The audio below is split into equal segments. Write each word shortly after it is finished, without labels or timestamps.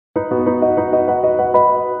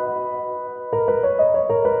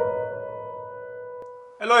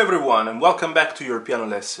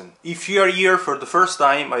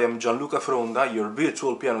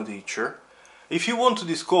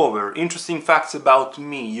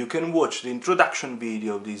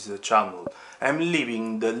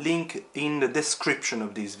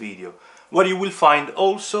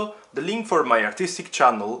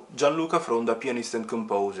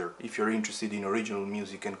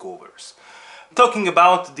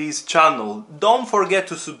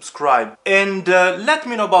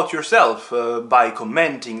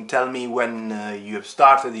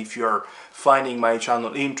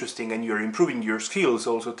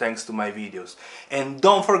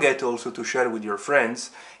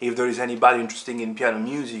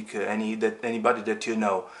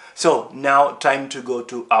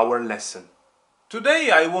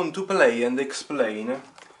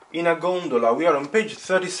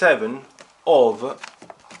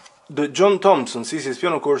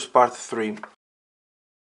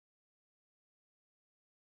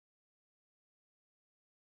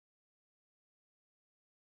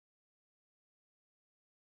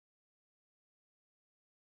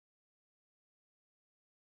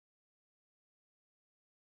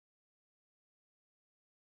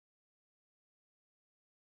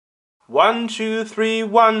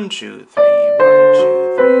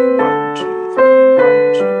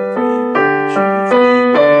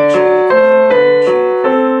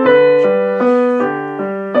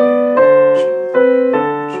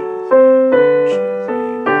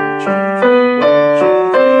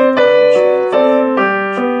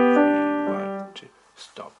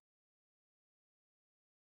Stop.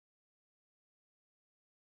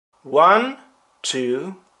 1,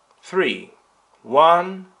 2, 3.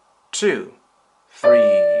 1, 2,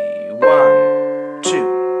 3. 1,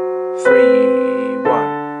 2, 3.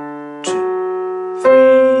 1, 2,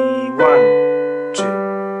 3. 1, 2,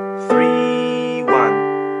 3. 1,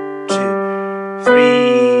 2,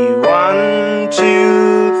 3. 1, 2, 3. 1, 2,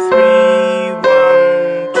 3. 1,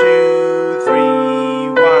 2, 3.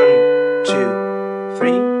 1, 2,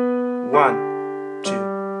 3. 1, 2,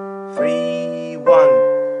 3. 1,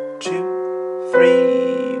 2, 3.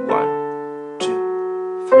 1, 2,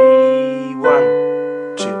 3. 1,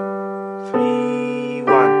 2,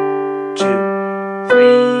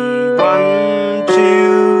 3. 1, 2,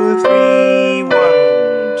 3. 1,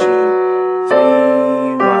 2,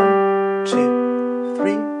 3. 1, 2,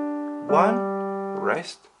 3. 1.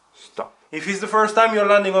 Rest. Stop. If it's the first time you're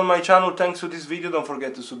landing on my channel, thanks for this video. Don't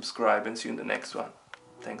forget to subscribe and see you in the next one.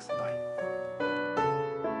 Thanks. Bye.